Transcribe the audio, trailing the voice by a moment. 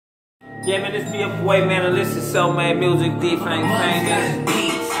Yeah, man, this be your boy, man, and listen so man, music, D-Fang famous.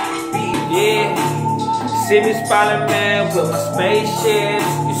 Yeah, see me spotting, man, with my spaceship.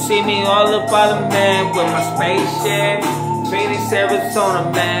 You see me all up on the man, with my spaceship. Phoenix, Arizona,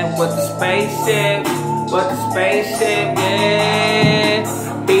 man, with the spaceship. With the spaceship,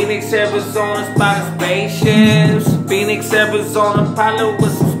 yeah. Phoenix, Arizona, spotting spaceships. Phoenix, Arizona, pilot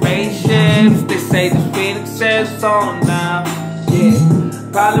with some spaceships. They say the Phoenix, Arizona now, yeah.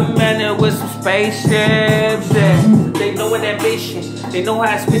 Parliament with some spaceships, yeah. They know what ambition, they know how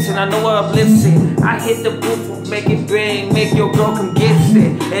I spit and I know what uplifts it. I hit the booth, make it bang, make your girl come get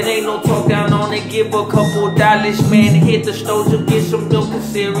it. It ain't no talk down on it, give a couple dollars, man. Hit the stores, you get some milk and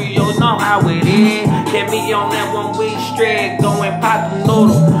cereal, know how it is. Get me on that 1 week straight, going pop the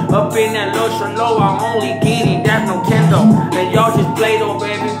noodle. Up in that low, I only get it, that's no Kendo. And y'all just played on,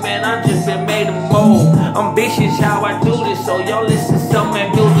 baby, man, I just been made a mold. Ambitious how I do this, so y'all listen to some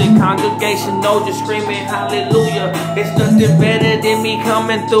music. Congregation, no, just screaming hallelujah. It's nothing better than me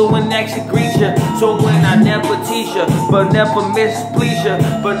coming through and actually greet ya. So when I never teach ya, but never misplease ya,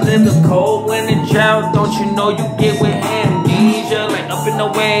 but in the cold when the drought, don't you know you get with amnesia? Like up in the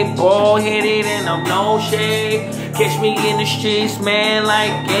way, bald headed and I'm no shade. Catch me in the streets, man,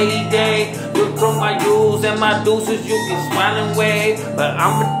 like any day. Look through my U's and my deuces, you can smile away. But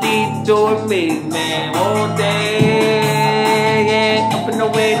I'm a deep doing me, man, all day, yeah. Up in the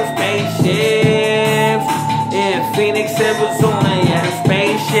way, the spaceships. In Phoenix, Arizona, yeah, the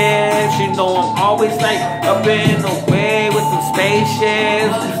spaceships. You know I'm always like up in the way with the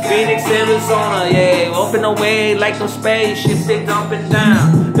spaceships. Phoenix, Arizona, yeah, up in the way like them spaceships, they dumping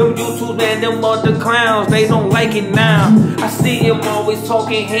down. Them YouTube and them other clowns, they don't like it now. I see them always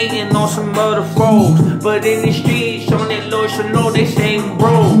talking, hating on some other folks. But in the streets, on that Lord Shalom, they saying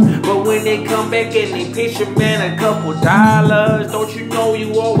bro. But when they come back and they picture, man, a couple dollars, don't you know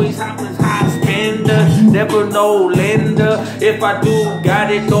you always happens high spender, never no lender. If I do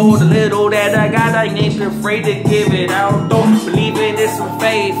got it though, the little that I got, I ain't afraid to give it out though. Believing in some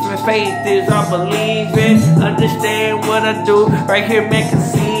faith, and faith is I believe in. Understand what I do, right here, man,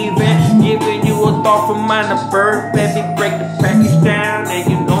 conceiving. Giving you a thought from mine to birth, baby, break the package down, and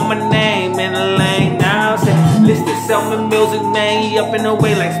you know my name in the lane now. Say, listen to some music, man, he up in the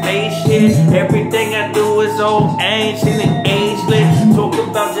way like spaceship. Everything I do is old, ancient and ageless. Talk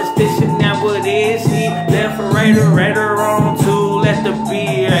about just this and now, what is he? Left or right or wrong, too. Let the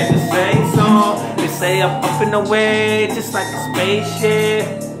beat write the same song. They say I'm up in the way, just like a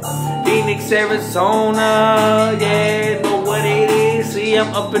spaceship. Phoenix, Arizona, yeah, know what it is. See,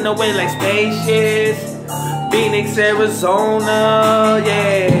 I'm up in the way like spaceships. Phoenix, Arizona,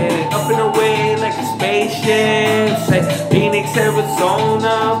 yeah, up in the way like a spaceship. Say Phoenix,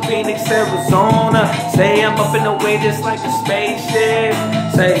 Arizona, Phoenix, Arizona. Say I'm up in the way just like a spaceship.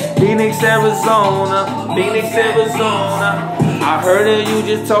 Say Phoenix, Arizona, Phoenix, Arizona. I heard of you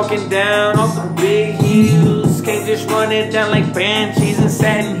just talking down off the big hills. Can't just run it down like banshees and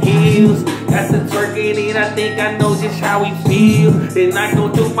satin heels. Got the turkey and I think I know just how we feel. Then I go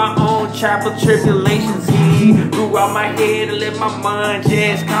through my own trial tribulations here. Grew out my head and let my mind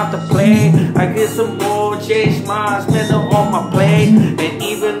just contemplate. I get some more just minds mental on my plate. And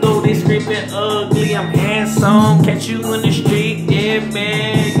even though they screaming ugly, I'm handsome. Catch you in the street, yeah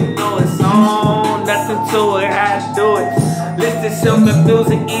man, you know it's on. Nothing to it, how I do it. Listen to some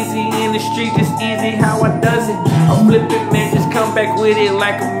music easy in the street, just easy how I does it. I'm flipping, man, just come back with it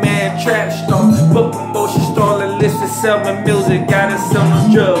like a man trap star. Put promotion stall and listen to some music, gotta sell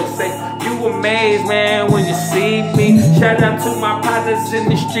no drugs. Say you amazed, man, when you see me. Shout out to my partners in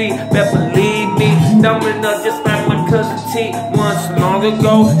the street, better believe me. Dumbing up just like my cousin T once long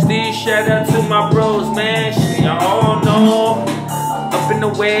ago. Still shout out to my bros, man, shit, y'all know. Up in the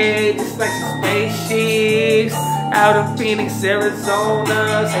way, just like some spaceships. Out of Phoenix,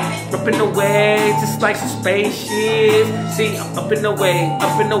 Arizona. Say, up in the way, just like some spaceships. See, I'm up in the way,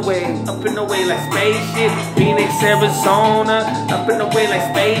 up in the way, up in the way like spaceships. Phoenix, Arizona, up in the way like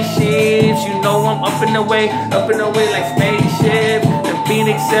spaceships. You know I'm up in the way like spaceships. And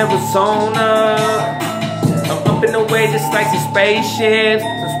Phoenix, Arizona, I'm up in the way just like some spaceships,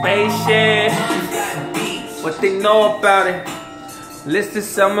 What they know about it? Listen to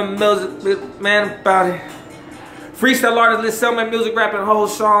some music, man, about it. Freestyle artists, listen to my music, rapping whole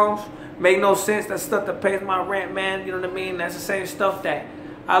songs. Make no sense. That's stuff that pays my rent, man. You know what I mean? That's the same stuff that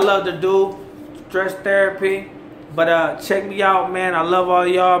I love to do. Stress therapy. But check me out, man. I love all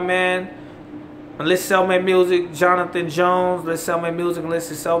y'all, man. Let's sell my music, Jonathan Jones. Let's sell my music. Let's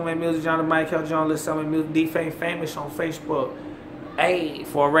sell my music, Jonathan Michael Jones. Let's sell my music, D-Fang Famous on Facebook. Hey,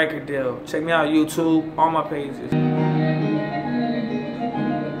 for a record deal. Check me out, YouTube, all my pages.